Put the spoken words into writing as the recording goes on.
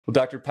Well,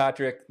 Dr.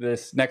 Patrick,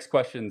 this next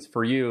question's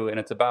for you, and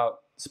it's about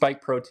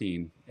spike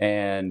protein.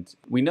 And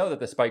we know that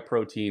the spike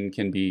protein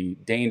can be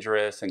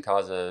dangerous and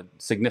cause a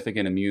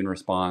significant immune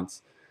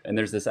response. And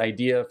there's this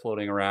idea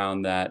floating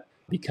around that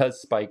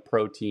because spike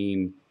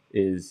protein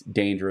is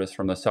dangerous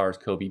from the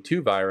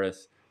SARS-CoV-2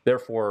 virus,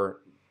 therefore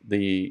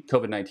the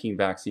COVID-19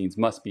 vaccines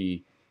must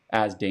be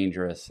as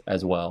dangerous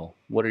as well.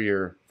 What are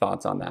your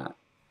thoughts on that?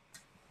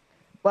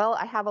 Well,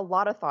 I have a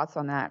lot of thoughts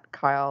on that,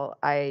 Kyle.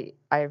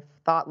 I've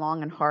thought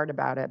long and hard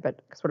about it, but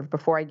sort of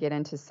before I get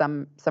into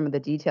some of the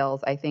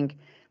details, I think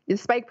the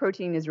spike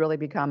protein has really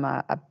become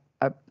a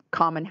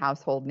common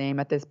household name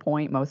at this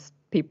point. Most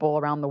people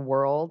around the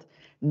world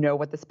know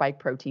what the spike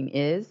protein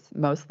is,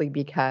 mostly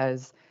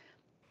because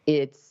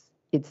it's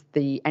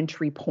the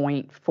entry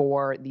point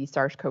for the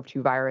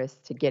SARS-CoV-2 virus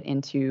to get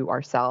into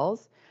our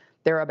cells.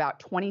 There are about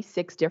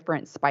 26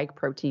 different spike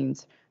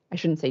proteins. I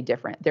shouldn't say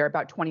different. There are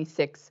about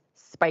 26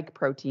 spike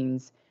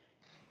proteins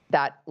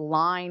that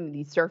line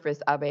the surface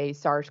of a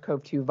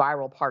SARS-CoV-2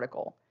 viral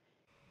particle.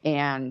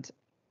 And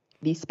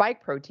these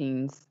spike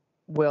proteins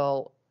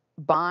will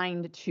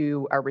bind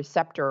to a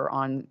receptor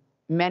on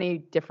many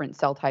different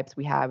cell types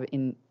we have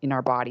in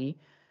our body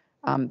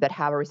that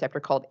have a receptor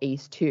called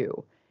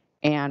ACE2.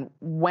 And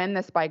when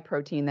the spike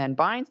protein then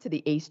binds to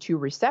the ACE2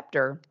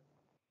 receptor,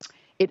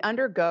 it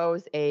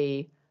undergoes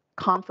a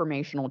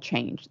conformational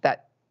change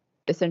that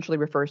essentially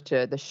refers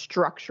to the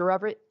structure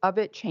of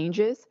it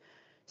changes.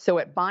 So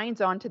it binds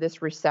onto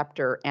this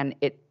receptor and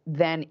it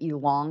then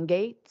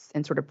elongates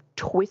and sort of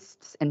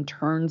twists and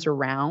turns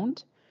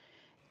around.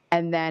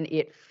 And then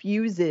it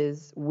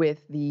fuses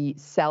with the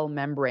cell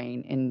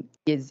membrane and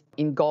is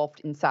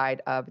engulfed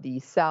inside of the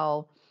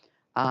cell.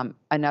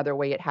 Another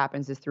way it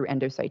happens is through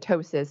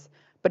endocytosis.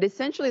 But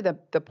essentially the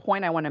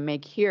point I want to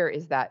make here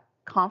is that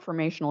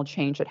conformational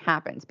change that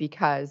happens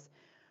because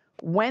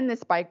when the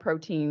spike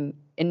protein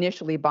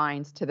initially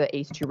binds to the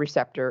ACE2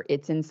 receptor,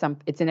 it's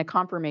in a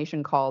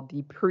conformation called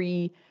the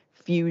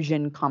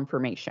prefusion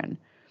conformation.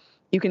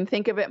 You can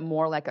think of it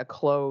more like a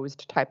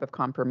closed type of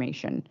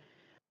conformation.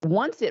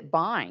 Once it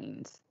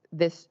binds,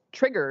 this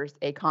triggers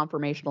a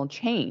conformational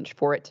change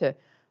for it to,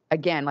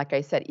 again, like I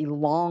said,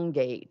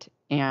 elongate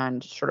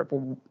and sort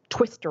of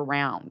twist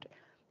around.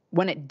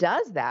 When it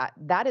does that,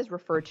 that is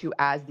referred to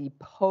as the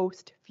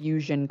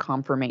post-fusion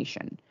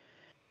conformation.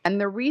 And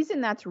the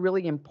reason that's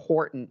really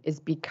important is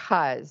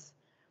because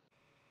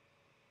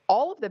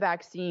all of the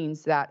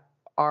vaccines that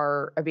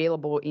are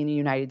available in the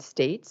United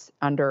States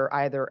under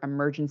either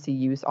emergency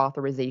use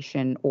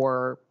authorization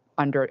or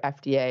under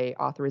FDA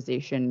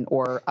authorization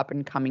or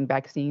up-and-coming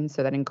vaccines,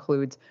 so that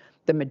includes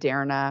the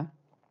Moderna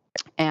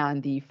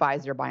and the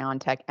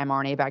Pfizer-BioNTech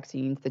mRNA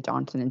vaccines, the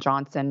Johnson &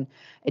 Johnson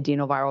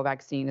adenoviral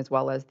vaccine, as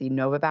well as the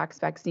Novavax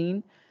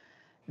vaccine,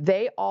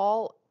 they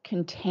all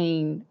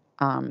contain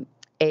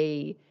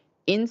a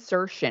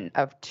insertion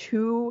of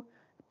two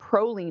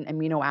proline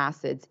amino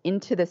acids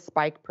into the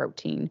spike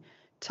protein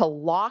to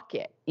lock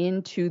it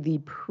into the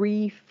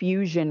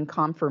prefusion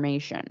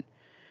conformation.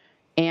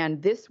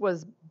 And this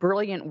was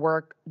brilliant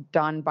work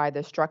done by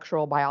the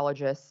structural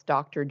biologist,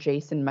 Dr.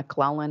 Jason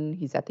McClellan.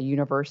 He's at the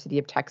University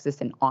of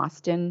Texas in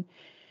Austin.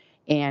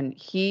 And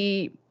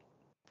he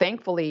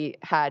thankfully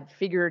had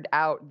figured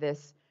out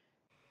this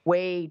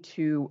way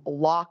to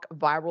lock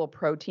viral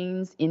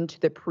proteins into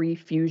the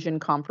prefusion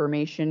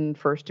conformation.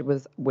 First, it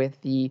was with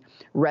the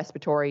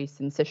respiratory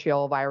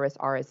syncytial virus,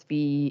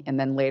 RSV, and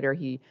then later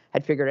he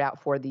had figured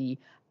out for the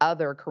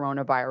other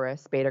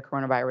coronavirus, beta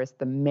coronavirus,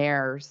 the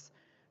MERS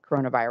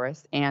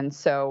coronavirus. And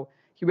so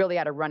he really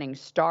had a running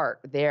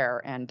start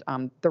there. And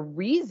the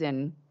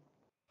reason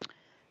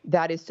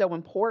that is so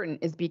important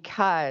is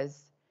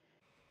because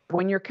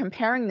when you're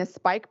comparing the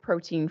spike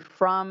protein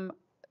from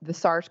the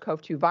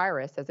SARS-CoV-2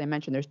 virus, as I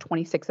mentioned, there's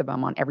 26 of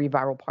them on every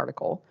viral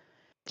particle,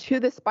 to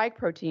the spike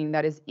protein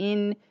that is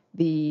in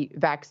the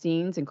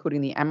vaccines,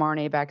 including the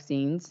mRNA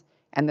vaccines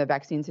and the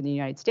vaccines in the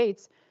United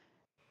States,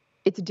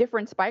 it's a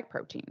different spike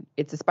protein.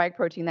 It's a spike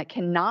protein that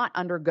cannot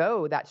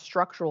undergo that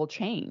structural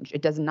change.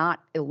 It does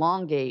not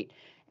elongate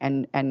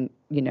and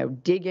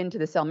dig into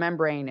the cell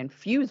membrane and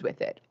fuse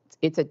with it.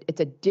 It's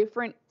a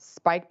different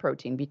spike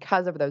protein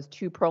because of those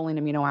two proline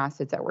amino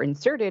acids that were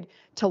inserted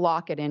to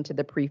lock it into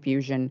the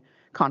prefusion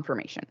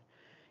conformation.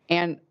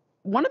 And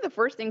one of the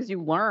first things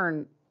you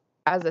learn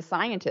as a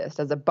scientist,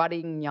 as a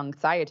budding young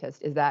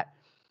scientist, is that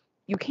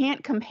you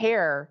can't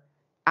compare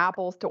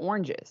apples to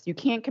oranges. You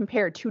can't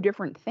compare two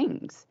different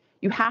things.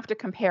 You have to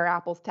compare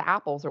apples to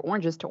apples or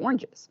oranges to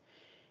oranges.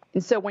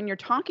 And so when you're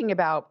talking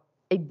about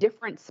a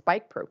different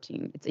spike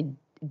protein, it's a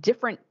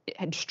different,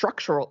 and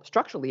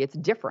structurally it's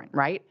different,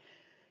 right?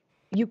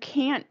 You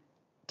can't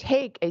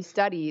take a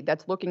study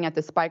that's looking at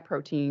the spike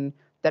protein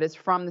that is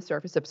from the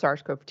surface of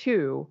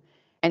SARS-CoV-2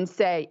 and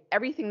say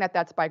everything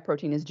that spike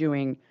protein is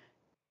doing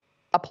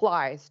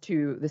applies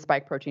to the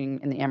spike protein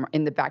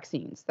in the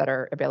vaccines that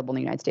are available in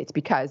the United States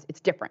because it's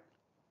different.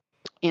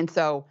 And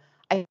so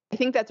I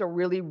think that's a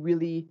really,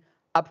 really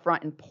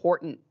upfront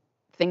important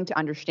thing to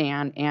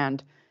understand.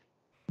 And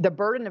the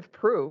burden of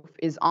proof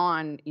is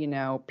on,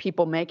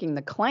 people making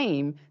the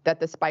claim that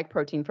the spike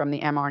protein from the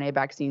mRNA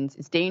vaccines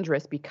is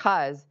dangerous,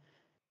 because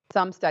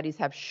some studies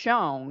have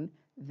shown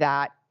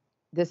that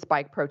the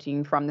spike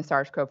protein from the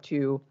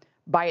SARS-CoV-2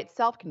 by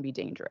itself can be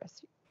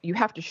dangerous. You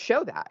have to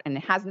show that, and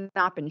it has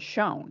not been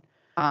shown.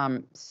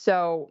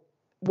 So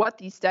what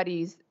these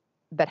studies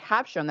that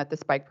have shown that the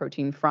spike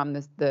protein from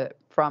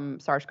from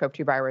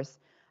SARS-CoV-2 virus,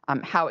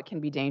 how it can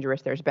be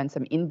dangerous, there's been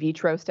some in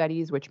vitro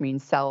studies, which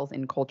means cells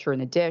in culture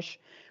in a dish.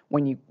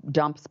 When you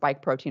dump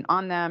spike protein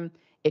on them,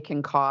 it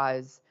can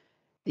cause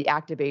the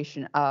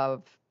activation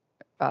of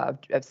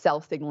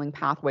cell signaling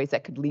pathways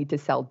that could lead to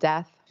cell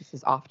death. This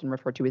is often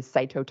referred to as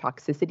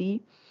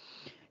cytotoxicity.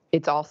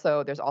 There's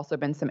also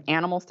been some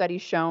animal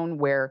studies shown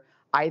where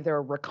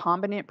either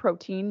recombinant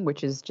protein,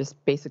 which is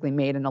just basically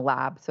made in a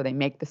lab, so they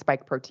make the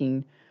spike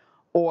protein,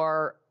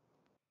 or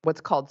what's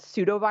called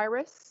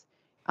pseudovirus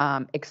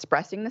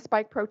expressing the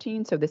spike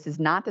protein. So this is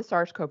not the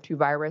SARS-CoV-2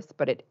 virus,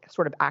 but it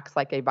sort of acts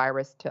like a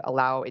virus to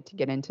allow it to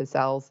get into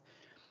cells.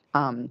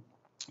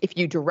 If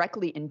you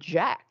directly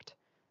inject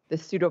the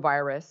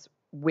pseudovirus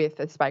with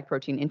a spike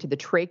protein into the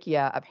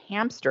trachea of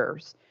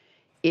hamsters,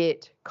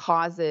 it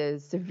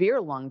causes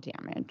severe lung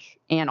damage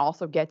and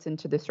also gets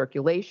into the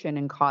circulation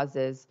and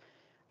causes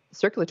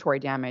circulatory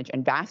damage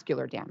and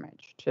vascular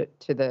damage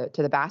to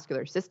the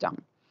vascular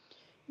system.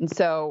 And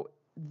so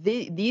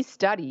these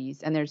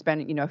studies, and there's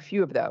been a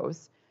few of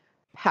those,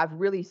 have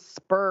really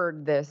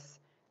spurred this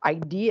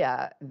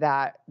idea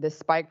that the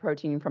spike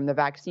protein from the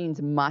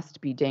vaccines must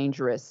be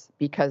dangerous,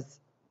 because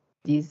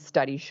these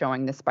studies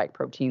showing the spike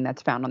protein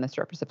that's found on the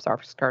surface of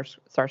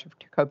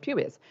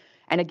SARS-CoV-2 is.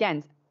 And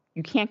again,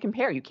 you can't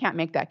compare. You can't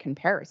make that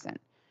comparison.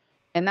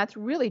 And that's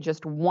really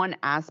just one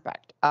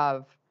aspect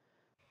of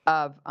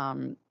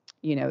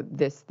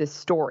this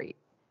story.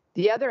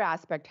 The other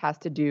aspect has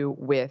to do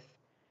with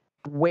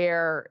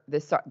where the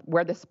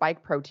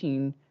spike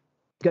protein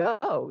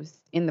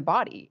goes in the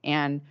body.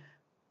 And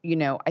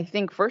I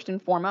think first and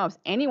foremost,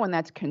 anyone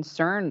that's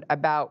concerned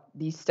about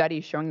these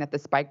studies showing that the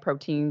spike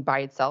protein by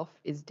itself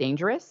is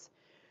dangerous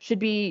should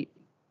be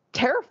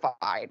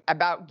terrified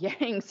about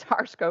getting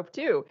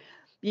SARS-CoV-2,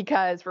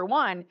 because for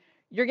one,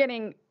 you're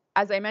getting,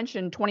 as I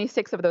mentioned,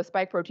 26 of those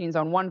spike proteins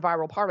on one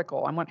viral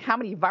particle. And how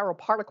many viral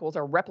particles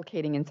are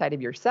replicating inside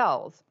of your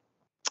cells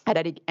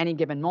at any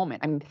given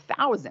moment? I mean,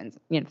 thousands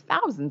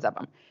of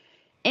them.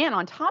 And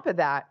on top of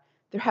that,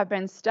 there have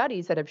been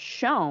studies that have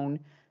shown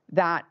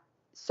that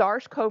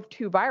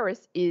SARS-CoV-2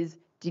 virus is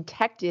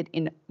detected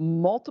in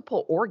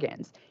multiple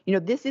organs.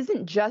 This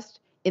isn't just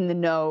in the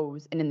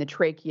nose and in the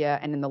trachea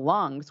and in the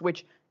lungs,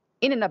 which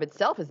in and of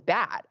itself is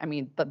bad. I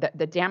mean,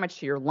 the damage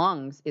to your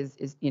lungs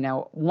is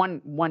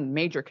one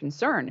major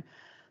concern.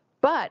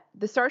 But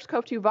the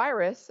SARS-CoV-2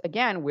 virus,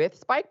 again, with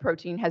spike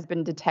protein, has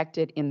been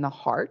detected in the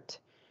heart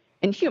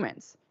in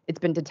humans. It's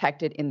been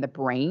detected in the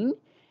brain.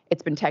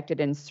 It's been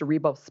detected in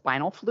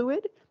cerebrospinal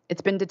fluid.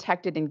 It's been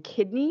detected in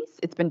kidneys.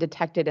 It's been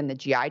detected in the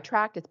GI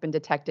tract. It's been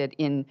detected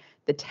in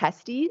the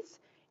testes.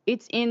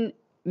 It's in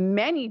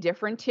many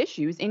different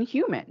tissues in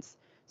humans.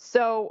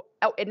 So,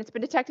 and it's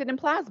been detected in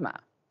plasma,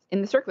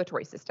 in the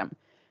circulatory system.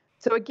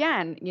 So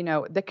again,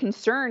 the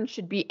concern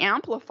should be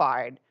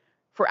amplified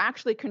for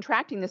actually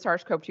contracting the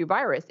SARS-CoV-2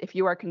 virus if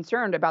you are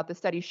concerned about the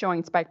study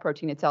showing spike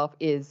protein itself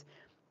is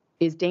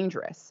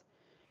dangerous.